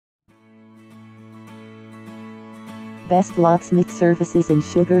Best locksmith services in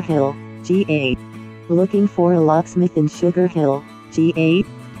Sugar Hill, GA. Looking for a locksmith in Sugar Hill, GA?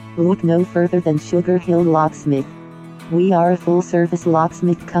 Look no further than Sugar Hill Locksmith. We are a full-service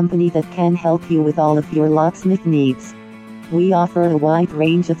locksmith company that can help you with all of your locksmith needs. We offer a wide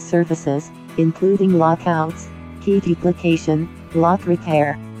range of services, including lockouts, key duplication, lock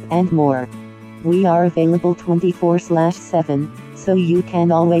repair, and more. We are available 24/7, so you can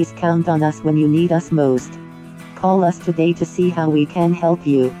always count on us when you need us most. Call us today to see how we can help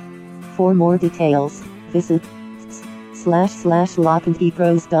you. For more details, visit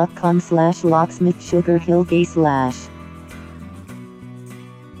 //lockandkeypros.com/locksmith Sugar Hill Gay /